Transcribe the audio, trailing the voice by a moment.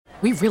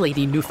We really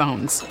need new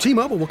phones.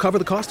 T-Mobile will cover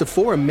the cost of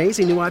 4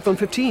 amazing new iPhone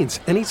 15s,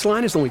 and each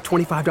line is only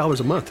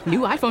 $25 a month. New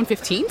iPhone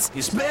 15s?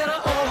 It's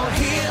better over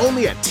here.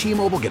 Only at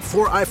T-Mobile, get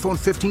 4 iPhone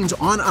 15s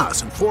on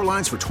us and 4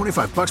 lines for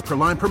 $25 per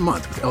line per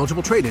month with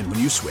eligible trade-in when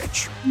you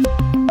switch.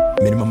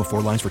 Minimum of 4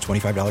 lines for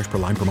 $25 per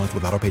line per month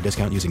with autopay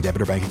discount using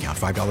debit or bank account.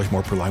 $5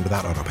 more per line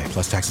without autopay,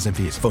 plus taxes and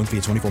fees. Phone fee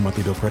at 24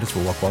 monthly bill credits for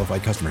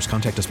well-qualified customers.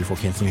 Contact us before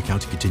canceling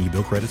account to continue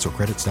bill credits or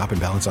credit stop and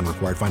balance on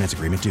required finance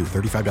agreement due.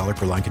 $35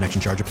 per line connection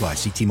charge applies.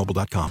 See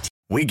T-Mobile.com.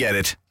 We get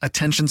it.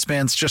 Attention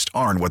spans just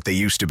aren't what they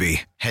used to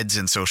be. Heads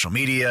in social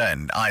media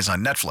and eyes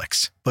on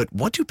Netflix. But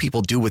what do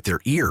people do with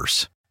their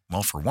ears?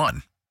 Well, for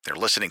one, they're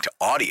listening to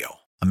audio.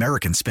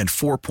 Americans spend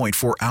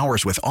 4.4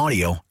 hours with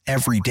audio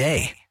every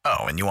day.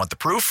 Oh, and you want the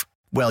proof?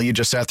 Well, you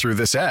just sat through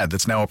this ad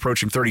that's now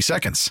approaching 30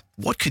 seconds.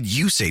 What could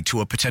you say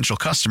to a potential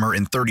customer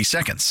in 30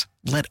 seconds?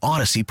 Let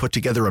Odyssey put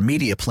together a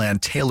media plan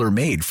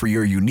tailor-made for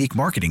your unique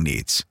marketing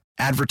needs.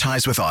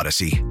 Advertise with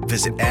Odyssey.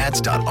 Visit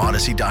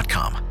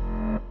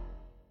ads.odyssey.com.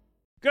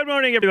 Good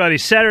morning, everybody.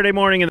 Saturday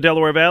morning in the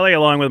Delaware Valley,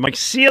 along with Mike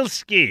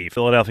Sealski,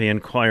 Philadelphia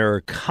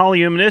Inquirer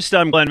columnist.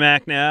 I'm Glenn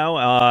Mack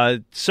now.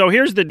 So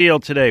here's the deal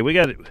today. We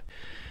got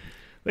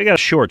a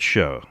short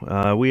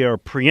show. We are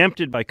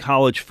preempted by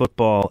college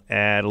football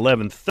at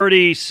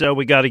 11:30, so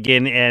we got to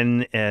get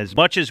in as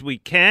much as we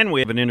can.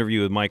 We have an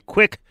interview with Mike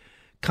Quick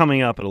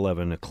coming up at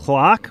 11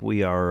 o'clock.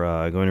 We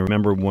are going to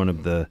remember one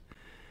of the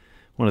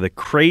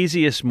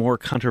craziest, more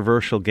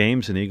controversial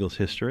games in Eagles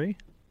history.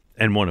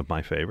 And one of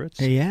my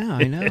favorites. Yeah,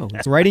 I know.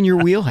 It's right in your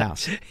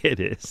wheelhouse.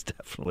 It is,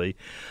 definitely.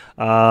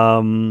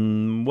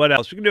 What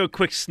else? We can do a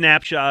quick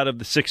snapshot of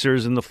the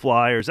Sixers and the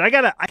Flyers. I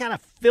got a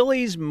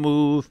Phillies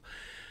move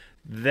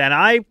that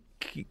I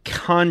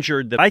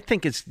conjured that I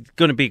think is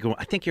going to be.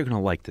 I think you're going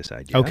to like this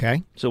idea.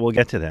 Okay. So we'll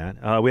get to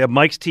that. We have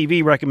Mike's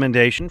TV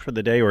recommendation for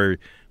the day, or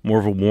more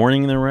of a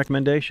warning than a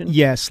recommendation?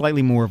 Yeah,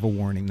 slightly more of a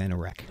warning than a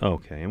rec.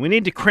 Okay. And we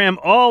need to cram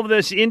all of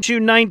this into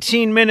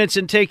 19 minutes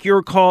and take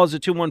your calls at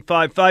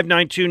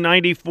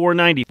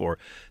 215-592-9494.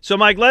 So,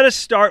 Mike, let us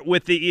start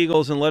with the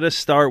Eagles, and let us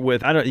start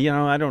with, I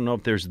don't know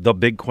if there's the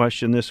big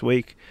question this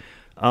week.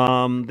 They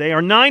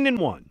are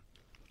 9-1,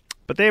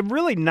 but they have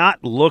really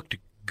not looked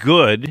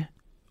good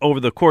over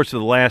the course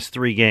of the last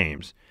 3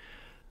 games.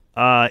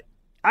 I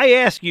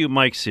ask you,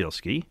 Mike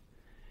Sealski,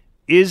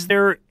 is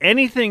there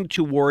anything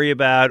to worry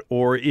about,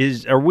 or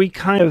are we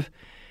kind of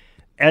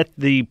at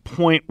the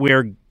point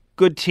where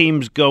good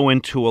teams go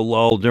into a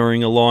lull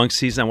during a long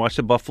season? I watched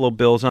the Buffalo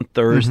Bills on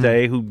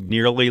Thursday, who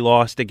nearly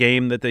lost a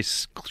game that they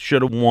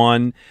should have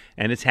won,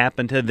 and it's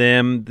happened to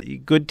them. The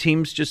good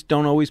teams just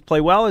don't always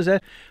play well. Is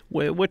that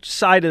which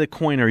side of the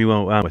coin are you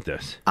on with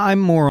this? I'm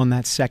more on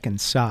that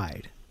second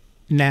side.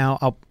 Now,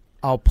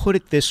 I'll put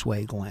it this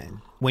way,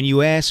 Glenn. When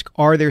you ask,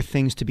 are there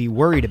things to be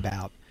worried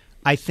about?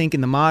 I think in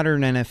the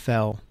modern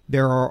NFL,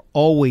 there are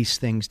always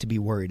things to be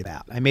worried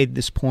about. I made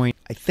this point,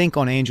 I think,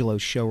 on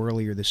Angelo's show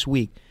earlier this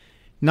week.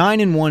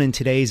 9-1 in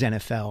today's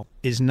NFL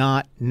is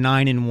not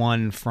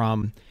 9-1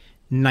 from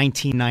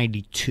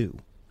 1992,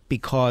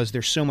 because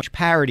there's so much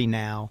parity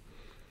now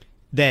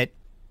that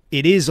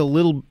it is a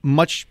little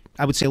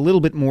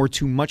bit more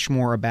to much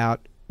more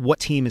about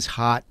what team is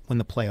hot when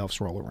the playoffs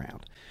roll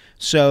around.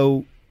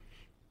 So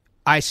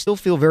I still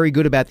feel very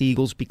good about the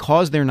Eagles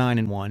because they're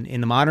 9-1.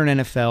 In the modern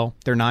NFL,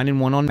 they're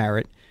 9-1 on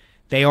merit.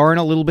 They are in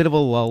a little bit of a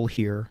lull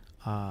here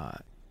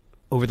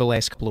over the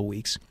last couple of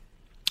weeks.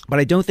 But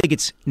I don't think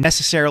it's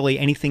necessarily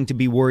anything to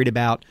be worried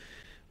about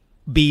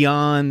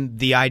beyond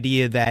the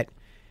idea that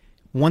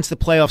once the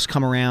playoffs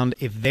come around,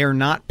 if they're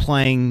not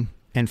playing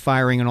and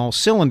firing on all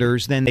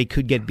cylinders, then they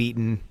could get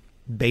beaten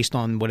based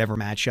on whatever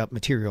matchup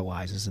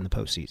materializes in the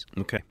postseason.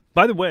 Okay.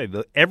 By the way,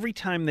 every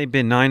time they've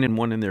been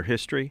 9-1 in their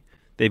history,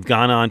 they've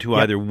gone on to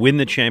either win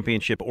the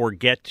championship or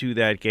get to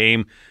that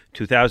game.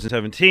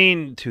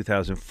 2017,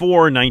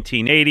 2004,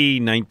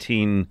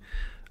 1980,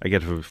 I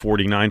get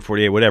 49,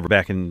 48, whatever,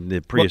 back in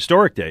the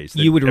prehistoric days.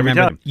 You would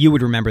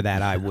remember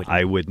that. I wouldn't.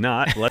 I would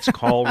not. Let's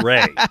call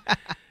Ray.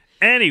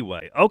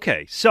 Anyway,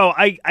 okay. So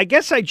I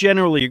guess I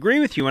generally agree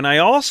with you, and I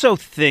also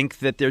think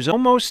that there's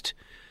almost,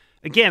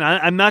 again,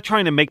 I'm not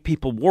trying to make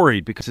people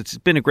worried because it's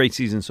been a great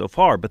season so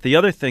far, but the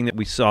other thing that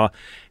we saw,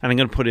 and I'm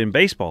going to put it in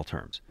baseball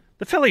terms,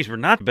 the Phillies were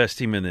not the best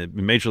team in the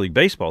Major League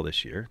Baseball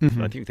this year.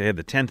 I think they had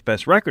the 10th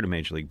best record in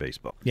Major League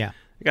Baseball. Yeah.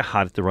 They got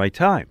hot at the right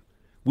time.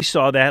 We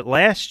saw that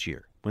last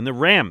year when the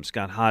Rams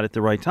got hot at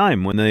the right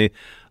time, when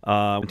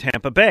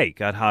Tampa Bay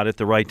got hot at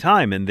the right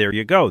time, and there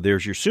you go.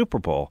 There's your Super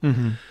Bowl.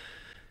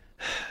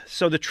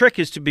 So the trick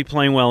is to be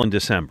playing well in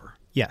December.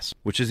 Yes.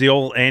 Which is the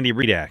old Andy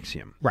Reid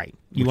axiom. Right.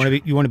 You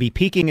want to be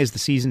peaking as the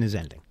season is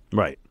ending.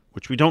 Right.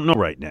 Which we don't know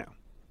right now.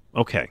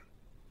 Okay.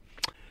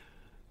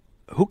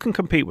 Who can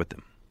compete with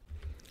them?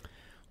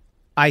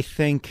 I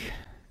think,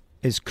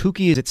 as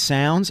kooky as it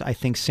sounds, I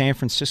think San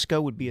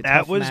Francisco would be a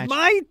tough That was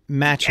my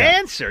matchup.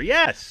 Answer,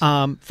 yes.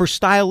 For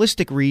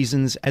stylistic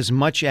reasons as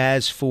much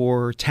as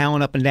for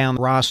talent up and down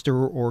the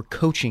roster or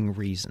coaching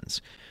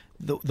reasons.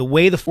 The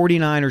way the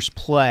 49ers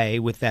play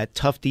with that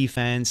tough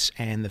defense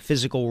and the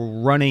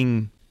physical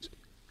running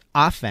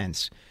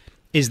offense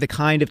is the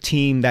kind of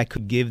team that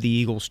could give the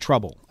Eagles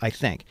trouble, I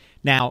think.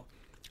 Now,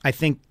 I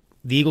think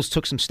the Eagles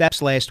took some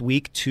steps last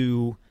week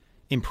to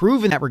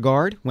improve in that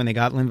regard when they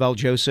got Linval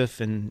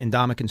Joseph and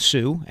Ndamukong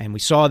Suh, and we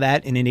saw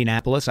that in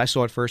Indianapolis. I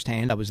saw it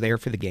firsthand. I was there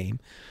for the game.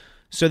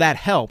 So that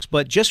helps.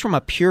 But just from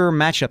a pure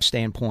matchup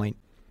standpoint,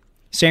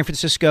 San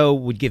Francisco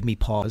would give me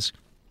pause.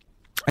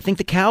 I think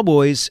the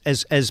Cowboys,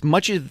 as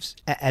much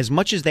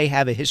as they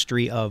have a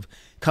history of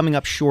coming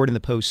up short in the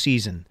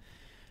postseason,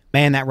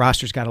 man, that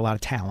roster's got a lot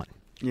of talent.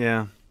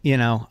 Yeah.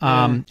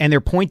 And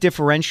their point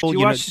differential. Did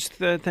you watch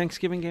the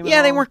Thanksgiving game?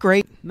 Yeah, they weren't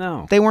great.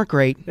 No, they weren't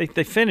great.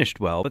 They finished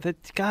well, but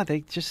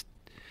they just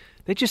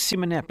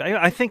seem inept.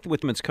 I think with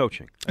them it's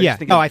coaching. I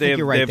think you're right.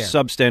 They have there.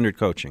 Substandard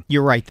coaching.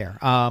 You're right there.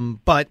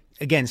 But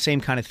again,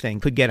 same kind of thing.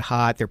 Could get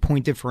hot. Their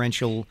point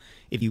differential,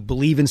 if you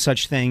believe in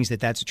such things,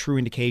 that's a true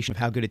indication of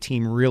how good a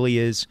team really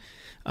is.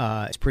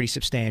 It's pretty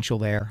substantial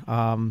there.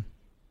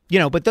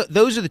 But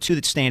those are the two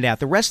that stand out.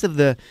 The rest of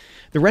the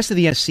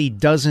NFC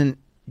doesn't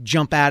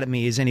jump out at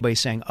me as anybody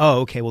saying,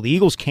 oh, okay, well, the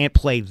Eagles can't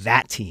play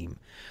that team.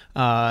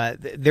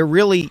 They're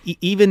really,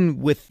 even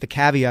with the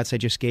caveats I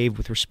just gave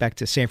with respect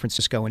to San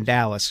Francisco and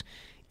Dallas,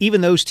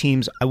 even those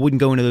teams, I wouldn't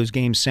go into those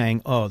games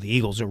saying, oh, the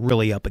Eagles are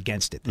really up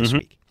against it this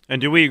week.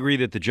 And do we agree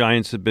that the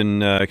Giants have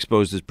been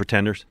exposed as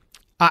pretenders?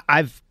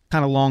 I've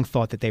kind of long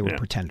thought that they were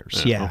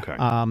pretenders. Yeah. Okay.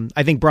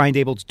 I think Brian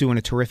Daboll's doing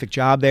a terrific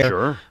job there.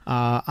 Sure.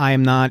 I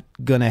am not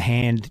going to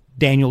hand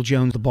Daniel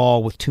Jones the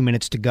ball with 2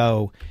 minutes to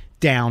go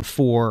down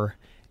 4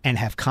 and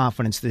have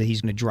confidence that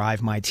he's going to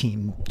drive my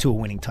team to a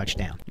winning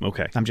touchdown.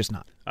 Okay. I'm just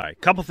not. All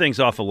right. Couple things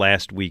off of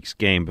last week's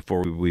game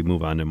before we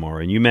move on to more.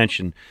 And you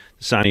mentioned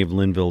the signing of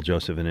Linval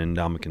Joseph and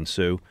Ndamukong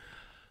Suh.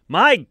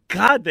 My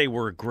God, they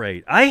were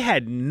great. I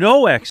had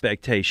no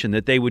expectation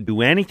that they would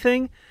do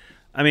anything.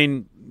 I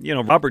mean,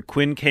 Robert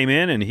Quinn came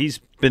in, and he's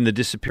been the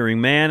disappearing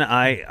man.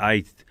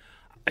 I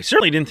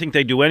certainly didn't think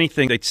they'd do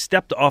anything. They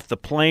stepped off the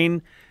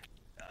plane,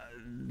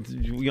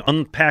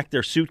 unpacked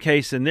their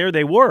suitcase, and there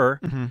they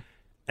were. Mm-hmm.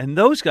 And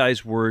those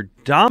guys were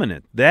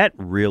dominant. That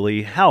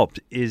really helped.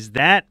 Is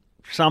that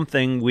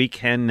something we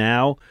can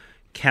now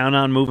count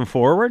on moving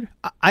forward?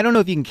 I don't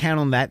know if you can count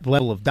on that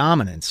level of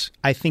dominance.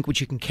 I think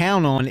what you can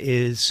count on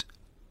is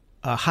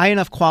a high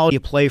enough quality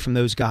of play from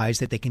those guys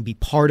that they can be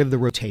part of the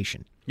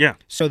rotation. Yeah.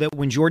 So that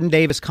when Jordan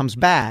Davis comes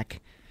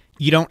back,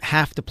 you don't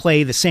have to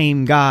play the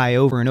same guy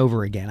over and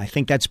over again. I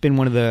think that's been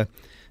one of the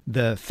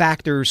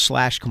factors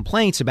 /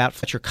 complaints about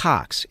Fletcher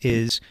Cox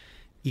is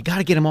you got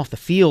to get him off the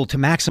field to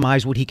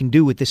maximize what he can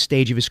do at this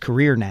stage of his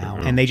career now,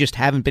 and they just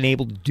haven't been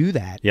able to do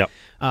that. Yep.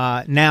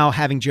 Now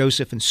having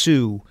Joseph and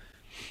Suh,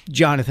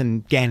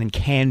 Jonathan Gannon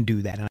can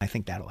do that, and I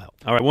think that'll help.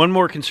 All right, one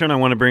more concern I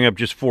want to bring up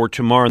just for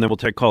tomorrow, and then we'll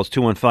take calls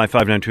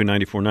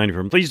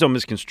 215-592-9494. Please don't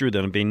misconstrue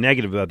that I'm being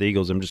negative about the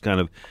Eagles. I'm just kind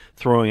of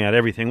throwing out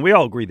everything. We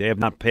all agree they have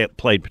not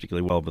played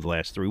particularly well over the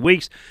last 3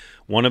 weeks.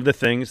 One of the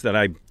things that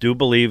I do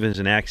believe is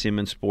an axiom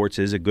in sports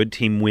is a good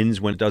team wins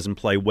when it doesn't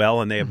play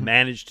well, and they have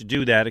managed to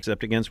do that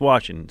except against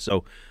Washington.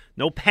 So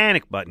no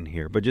panic button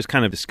here, but just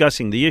kind of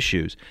discussing the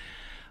issues.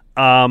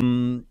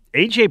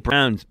 A.J.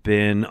 Brown's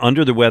been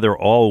under the weather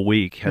all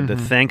week, had the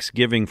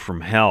Thanksgiving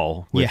from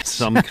hell with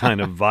some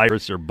kind of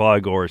virus or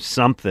bug or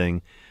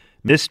something.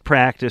 Missed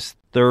practice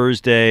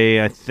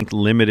Thursday, I think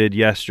limited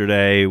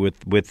yesterday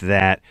with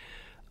that.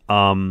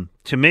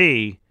 To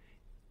me,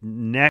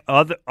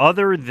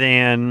 other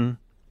than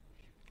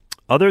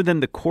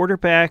the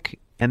quarterback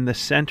and the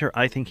center,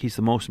 I think he's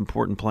the most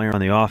important player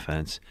on the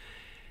offense,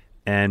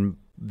 and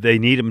they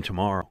need him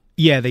tomorrow.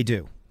 Yeah, they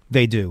do.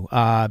 They do.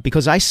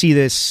 Because I see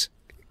this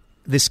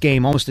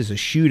game almost as a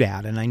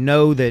shootout, and I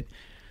know that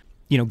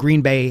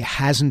Green Bay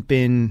hasn't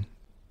been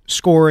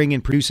scoring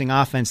and producing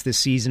offense this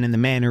season in the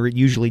manner it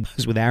usually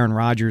does with Aaron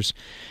Rodgers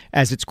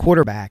as its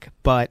quarterback,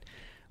 but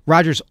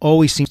Rodgers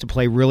always seems to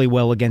play really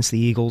well against the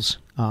Eagles.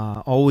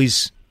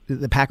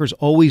 The Packers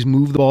always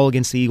move the ball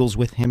against the Eagles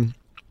with him,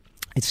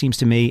 it seems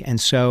to me, and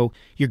so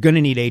you're going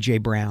to need A.J.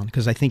 Brown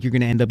because I think you're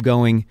going to end up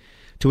going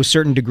to a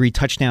certain degree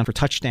touchdown for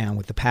touchdown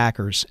with the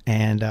Packers,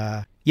 and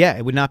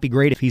it would not be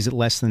great if he's at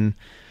less than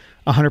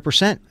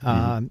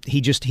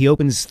 100%. He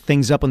opens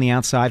things up on the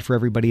outside for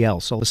everybody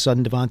else. All of a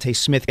sudden, Devontae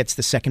Smith gets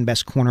the second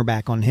best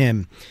cornerback on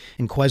him,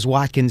 and Quez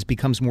Watkins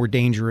becomes more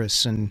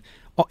dangerous, and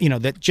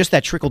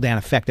that trickle down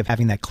effect of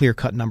having that clear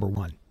cut number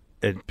one.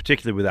 And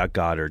particularly without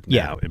Goddard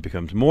now, it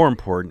becomes more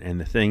important. And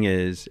the thing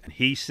is,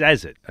 he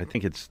says it. I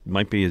think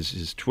might be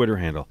his Twitter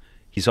handle.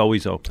 He's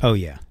always open. Oh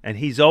yeah, and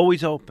he's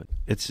always open.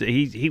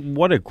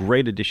 What a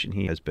great addition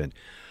he has been.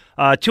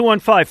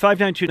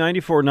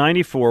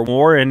 215-592-9494.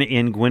 Warren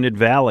in Gwinnett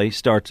Valley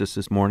starts us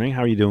this morning.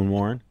 How are you doing,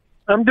 Warren?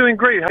 I'm doing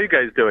great. How are you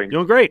guys doing?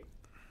 Doing great.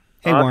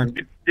 Hey, Warren.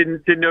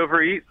 Didn't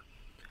overeat?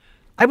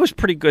 I was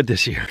pretty good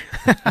this year.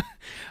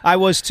 I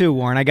was too,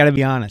 Warren. I got to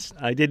be honest.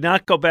 I did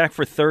not go back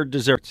for third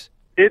desserts.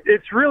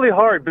 It's really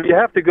hard, but you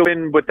have to go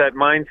in with that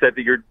mindset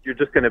that you're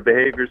just going to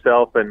behave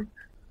yourself and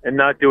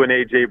not do an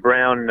A.J.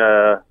 Brown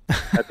at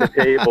the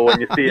table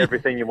when you see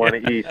everything you want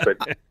to eat. But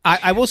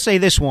I will say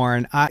this,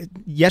 Warren.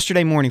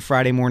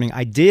 Friday morning,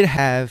 I did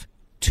have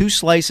 2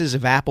 slices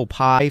of apple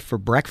pie for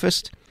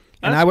breakfast,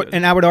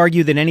 And I would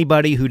argue that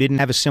anybody who didn't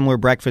have a similar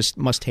breakfast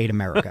must hate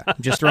America. I'm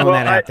just throwing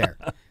that out there.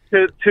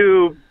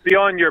 To be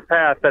on your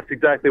path, that's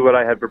exactly what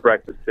I had for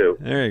breakfast too.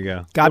 There you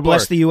go. God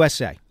bless the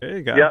USA. There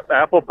you go. Yep,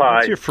 apple pie.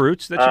 That's your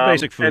fruits. That's your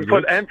basic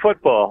food. And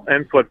football.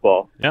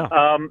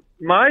 Yeah.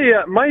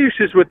 My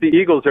issues with the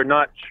Eagles are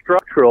not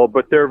structural,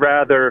 but they're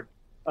rather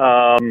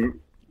the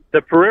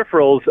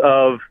peripherals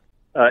of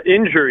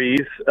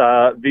injuries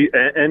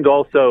and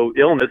also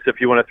illness.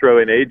 If you want to throw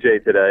in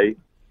AJ today,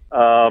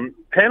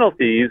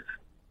 penalties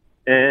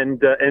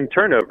and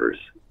turnovers.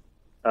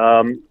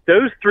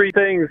 Those three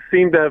things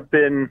seem to have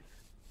been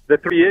the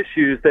three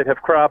issues that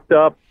have cropped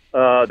up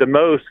the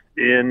most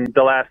in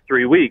the last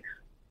 3 weeks.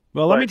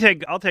 Well, I'll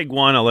take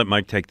one. I'll let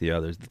Mike take the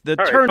others. The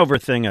turnover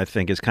thing, I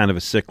think, is kind of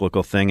a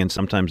cyclical thing and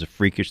sometimes a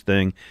freakish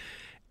thing.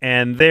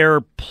 And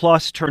their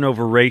plus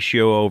turnover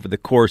ratio over the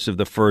course of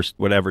the first,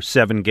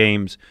 7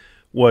 games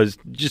was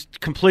just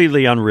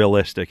completely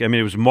unrealistic. I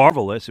mean, it was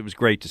marvelous. It was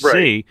great to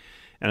see.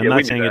 And I'm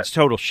not saying it's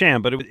total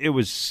sham, but it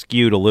was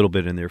skewed a little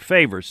bit in their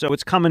favor. So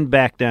it's coming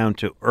back down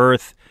to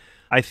earth.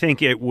 I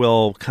think it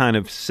will kind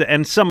of –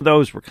 and some of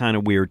those were kind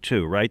of weird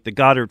too, right? The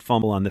Goddard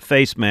fumble on the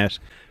face mask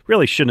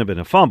really shouldn't have been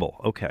a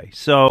fumble. Okay,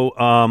 so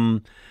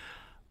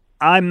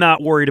I'm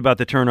not worried about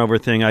the turnover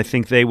thing. I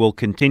think they will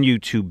continue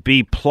to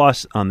be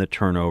plus on the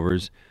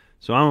turnovers.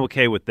 So I'm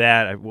okay with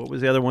that. What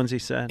was the other ones he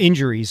said?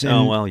 Injuries.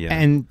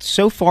 And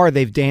so far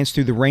they've danced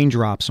through the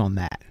raindrops on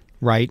that,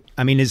 right?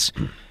 I mean,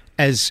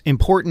 as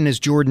important as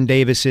Jordan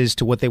Davis is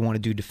to what they want to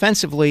do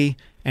defensively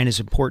and as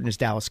important as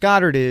Dallas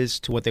Goedert is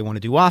to what they want to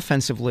do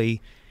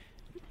offensively,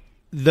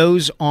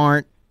 those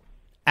aren't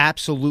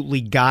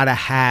absolutely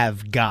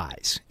gotta-have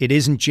guys. It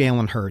isn't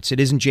Jalen Hurts. It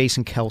isn't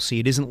Jason Kelce.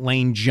 It isn't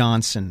Lane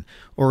Johnson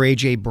or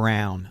A.J.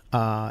 Brown.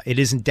 It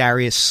isn't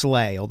Darius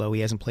Slay, although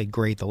he hasn't played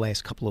great the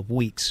last couple of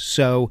weeks.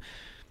 So,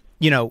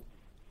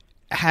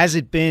 has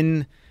it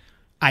been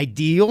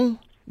ideal?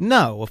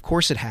 No, of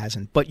course it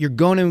hasn't. But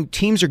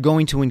teams are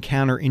going to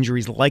encounter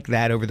injuries like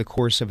that over the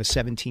course of a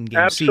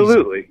 17-game season.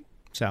 Absolutely.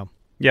 So,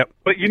 yep.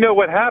 But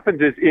what happens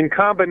is in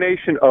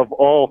combination of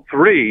all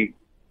three,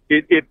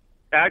 it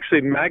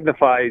actually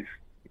magnifies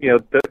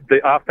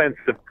the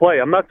offensive play.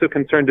 I'm not so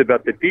concerned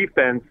about the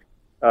defense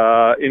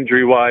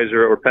injury-wise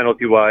or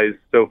penalty-wise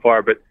so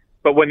far, but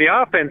when the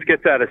offense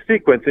gets out of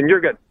sequence and you're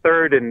got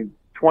 3rd and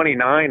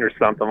 29 or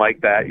something like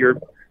that, you're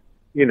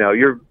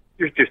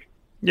just.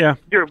 Yeah,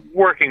 you're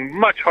working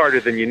much harder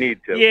than you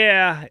need to.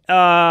 Yeah,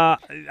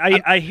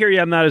 I hear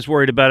you. I'm not as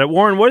worried about it.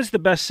 Warren, what is the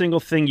best single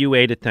thing you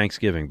ate at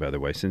Thanksgiving, by the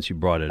way, since you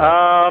brought it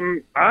up?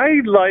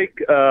 I like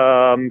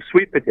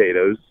sweet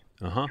potatoes.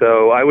 Uh-huh.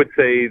 So I would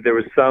say there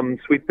was some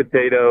sweet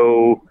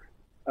potato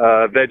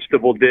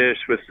vegetable dish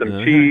with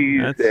some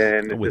cheese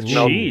and with cheese.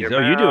 Oh,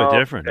 you do it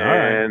different. All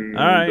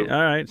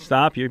right.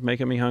 Stop. You're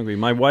making me hungry.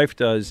 My wife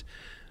does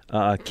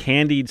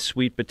candied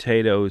sweet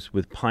potatoes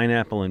with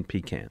pineapple and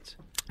pecans.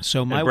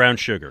 So and brown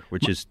sugar,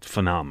 which is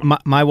phenomenal.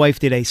 My wife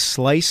did a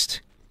sliced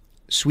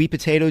sweet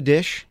potato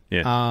dish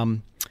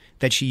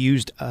that she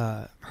used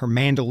her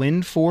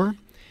mandolin for,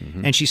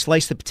 and she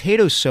sliced the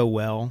potatoes so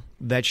well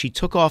that she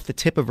took off the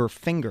tip of her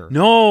finger.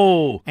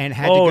 No, and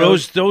had to go.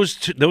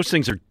 Those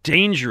things are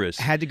dangerous.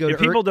 Had to go.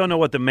 People don't know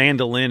what the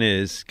mandolin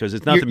is because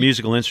it's not the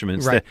musical instrument.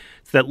 It's,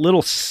 it's that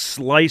little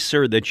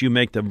slicer that you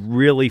make the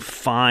really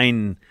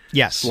fine.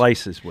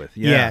 Slices with.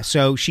 Yeah.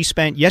 So she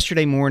spent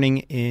yesterday morning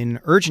in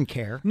urgent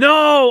care.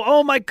 No!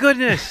 Oh, my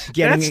goodness.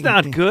 That's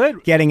not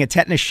good. Getting a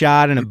tetanus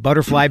shot and a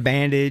butterfly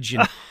bandage.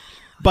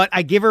 But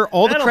I give her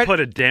all the credit. Put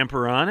a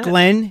damper on it.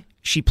 Glenn,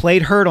 she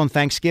played hurt on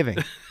Thanksgiving.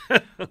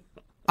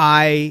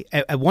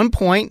 At one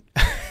point,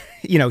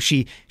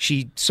 she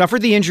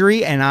suffered the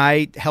injury, and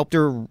I helped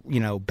her,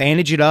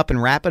 bandage it up and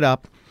wrap it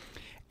up.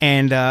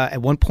 And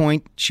at one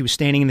point, she was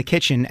standing in the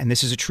kitchen, and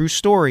this is a true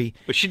story.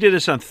 But she did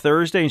this on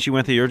Thursday, and she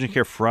went to the urgent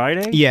care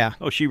Friday? Yeah.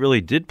 Oh, she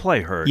really did play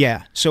hurt.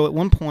 Yeah. So at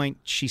one point,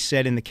 she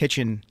said in the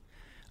kitchen,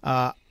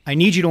 I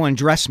need you to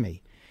undress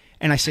me.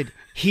 And I said,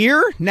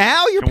 here?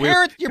 Now? Your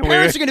parents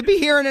are going to be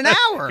here in an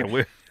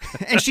hour.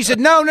 And she said,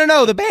 no,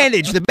 the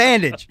bandage.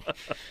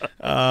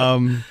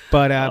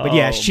 But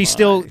yeah, she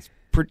still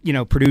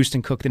produced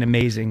and cooked an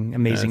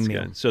amazing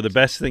meal. Good. So the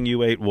best thing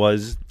you ate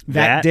was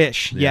that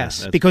dish,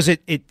 yes, because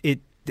it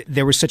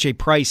there was such a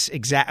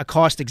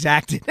cost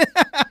exacted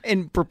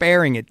in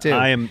preparing it too.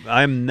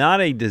 I'm not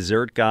a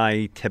dessert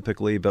guy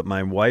typically, but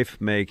my wife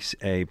makes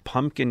a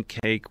pumpkin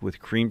cake with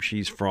cream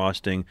cheese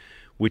frosting,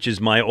 which is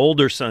my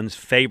older son's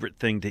favorite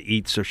thing to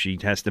eat. So she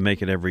has to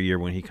make it every year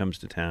when he comes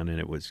to town,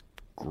 and it was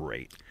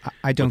great.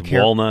 I don't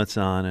care. Walnuts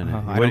on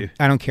it.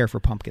 I don't care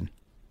for pumpkin.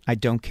 I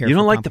don't care. You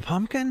don't for like pumpkin. the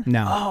pumpkin?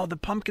 No. Oh, the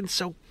pumpkin's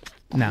so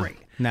great.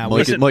 No.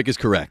 Mike is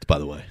correct, by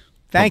the way.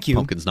 Thank you.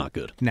 Pumpkin's not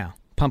good. No.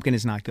 Pumpkin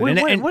is not good.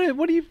 What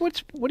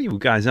are you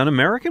guys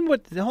un-American?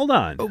 Hold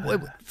on.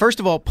 First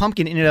of all,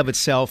 pumpkin in and of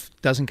itself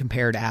doesn't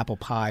compare to apple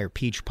pie or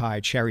peach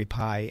pie, cherry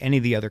pie, any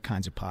of the other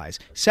kinds of pies.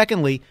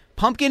 Secondly,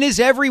 pumpkin is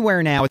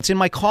everywhere now. It's in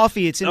my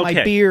coffee. It's in my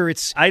beer.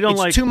 It's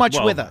too much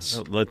with us.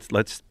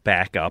 Let's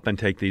back up and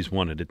take these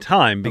one at a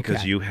time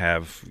because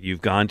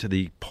you've gone to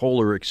the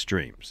polar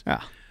extremes.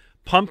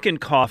 Pumpkin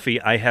coffee,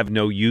 I have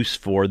no use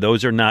for.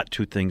 Those are not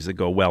two things that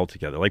go well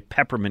together. Like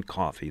peppermint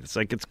coffee. It's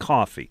like it's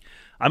coffee.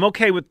 I'm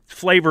okay with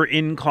flavor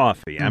in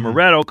coffee.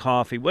 Amaretto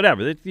coffee,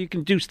 whatever. You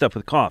can do stuff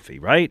with coffee,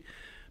 right?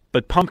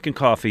 But pumpkin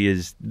coffee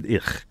is,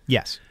 ugh.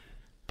 Yes.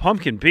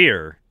 Pumpkin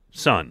beer,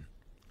 son.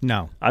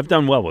 No. I've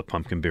done well with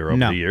pumpkin beer over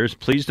the years.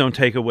 Please don't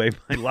take away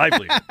my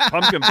livelihood.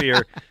 Pumpkin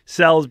beer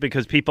sells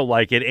because people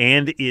like it,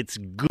 and it's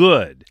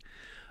good.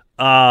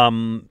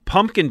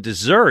 Pumpkin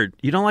dessert.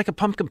 You don't like a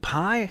pumpkin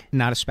pie?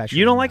 Not especially.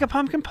 You don't like a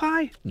pumpkin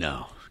pie?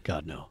 No.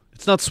 God, no.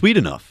 It's not sweet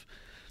enough.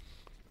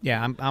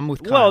 Yeah, I'm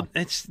with Kyle.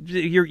 Well,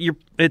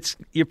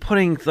 you're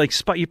putting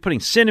you're putting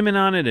cinnamon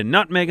on it and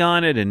nutmeg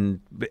on it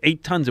and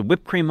 8 tons of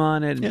whipped cream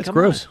on it. Yeah, it's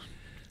gross.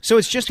 So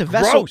it's just a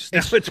vessel. Gross.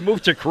 Now it's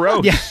moved to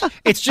gross. Yeah,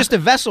 it's just a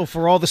vessel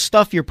for all the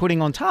stuff you're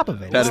putting on top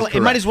of it.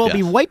 It might as well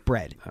be white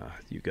bread.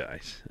 You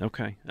guys.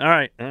 Okay. All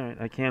right.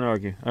 I can't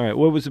argue. All right.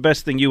 What was the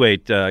best thing you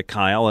ate,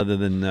 Kyle, other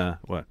than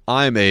what?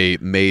 I'm a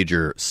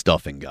major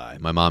stuffing guy.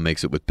 My mom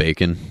makes it with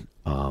bacon.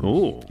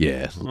 Ooh.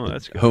 Yeah. Oh,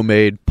 that's good.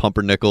 Homemade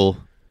pumpernickel,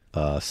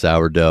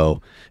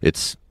 sourdough.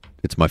 It's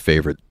my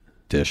favorite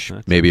dish,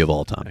 maybe of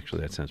all time.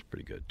 Actually, that sounds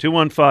pretty good.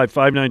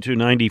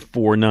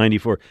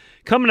 215-592-9494.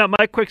 Coming up,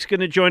 Mike Quick's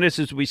going to join us,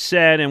 as we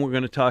said, and we're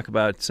going to talk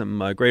about some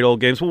great old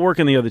games. We'll work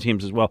on the other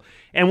teams as well.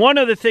 And one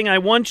other thing I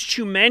want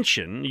to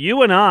mention,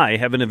 you and I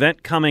have an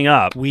event coming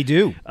up. We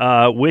do.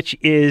 Which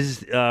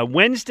is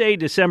Wednesday,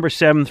 December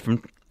 7th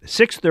from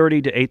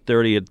 6:30 to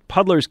 8:30 at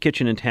Puddler's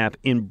Kitchen and Tap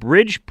in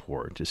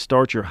Bridgeport to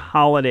start your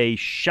holiday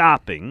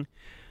shopping.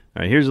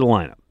 All right, here's the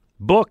lineup.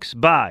 Books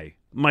by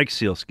Mike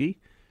Sealski,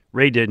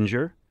 Ray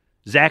Didinger,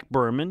 Zach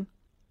Berman,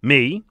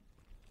 me,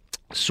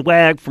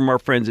 swag from our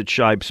friends at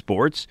Shibe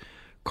Sports,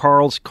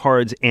 Carl's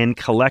Cards and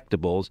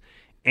Collectibles,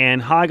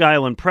 and Hog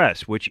Island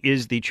Press, which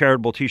is the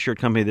charitable T-shirt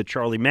company that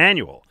Charlie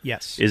Manuel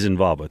is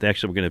involved with.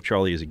 Actually, we're going to have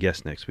Charlie as a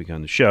guest next week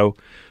on the show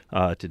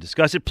to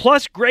discuss it,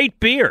 plus great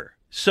beer.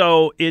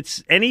 So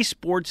it's any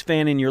sports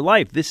fan in your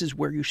life, this is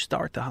where you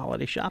start the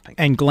holiday shopping.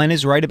 And Glenn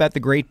is right about the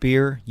great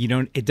beer.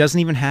 It doesn't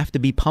even have to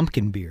be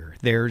pumpkin beer.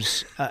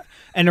 There's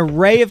an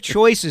array of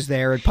choices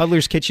there at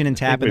Puddler's Kitchen and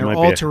Tap, and they're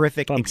all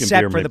terrific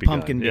except for the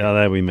pumpkin beer.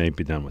 Yeah, we may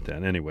be done with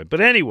that anyway.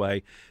 But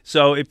anyway,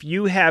 so if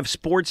you have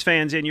sports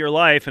fans in your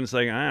life and it's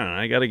like, I don't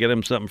know, I got to get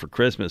them something for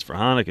Christmas, for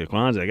Hanukkah,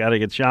 Kwanzaa, I got to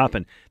get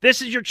shopping. This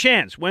is your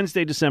chance.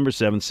 Wednesday, December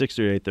 7th, 6:30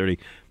 to 8:30,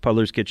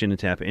 Puddler's Kitchen and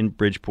Tap in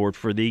Bridgeport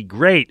for the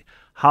great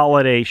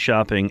holiday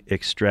shopping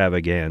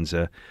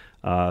extravaganza.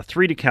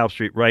 3 DeKalb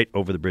Street, right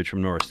over the bridge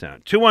from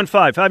Norristown.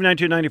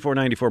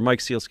 215-592-9494. Mike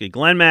Sealski,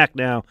 Glenn Mack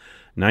now,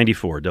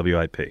 94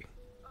 WIP.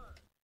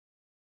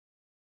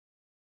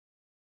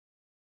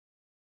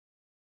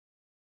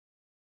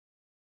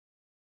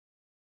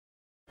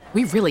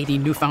 We really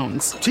need new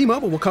phones.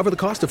 T-Mobile will cover the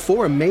cost of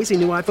 4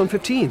 amazing new iPhone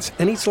 15s,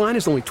 and each line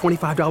is only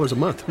 $25 a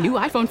month. New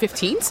iPhone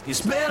 15s?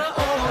 It's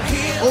better over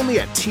here.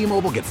 Only at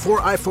T-Mobile, get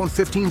 4 iPhone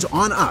 15s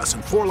on us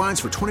and 4 lines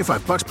for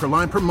 $25 per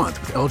line per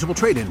month with eligible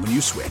trade-in when you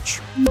switch.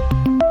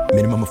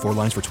 Minimum of 4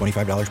 lines for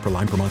 $25 per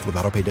line per month with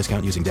autopay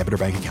discount using debit or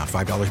bank account.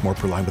 $5 more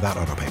per line without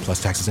autopay,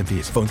 plus taxes and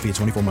fees. Phone fee at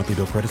 24 monthly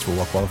bill credits for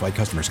well-qualified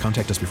customers.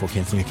 Contact us before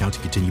canceling account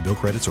to continue bill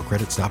credits or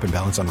credit stop and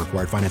balance on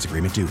required finance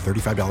agreement due.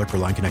 $35 per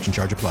line connection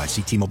charge applies.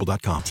 See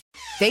T-Mobile.com.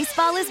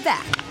 Baseball is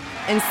back,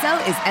 and so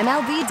is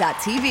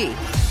MLB.tv.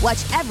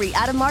 Watch every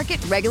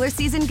out-of-market regular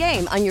season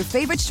game on your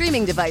favorite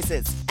streaming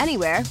devices,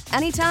 anywhere,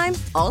 anytime,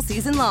 all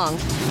season long.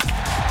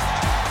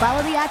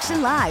 Follow the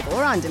action live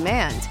or on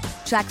demand.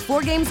 Track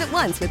 4 games at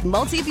once with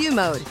multi-view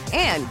mode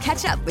and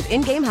catch up with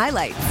in-game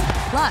highlights.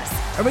 Plus,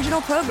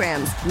 original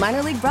programs,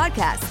 minor league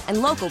broadcasts,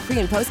 and local pre-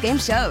 and post-game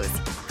shows.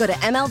 Go to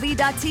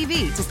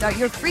MLB.tv to start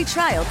your free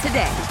trial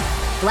today.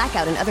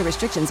 Blackout and other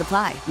restrictions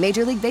apply.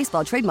 Major League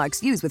Baseball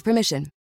trademarks used with permission.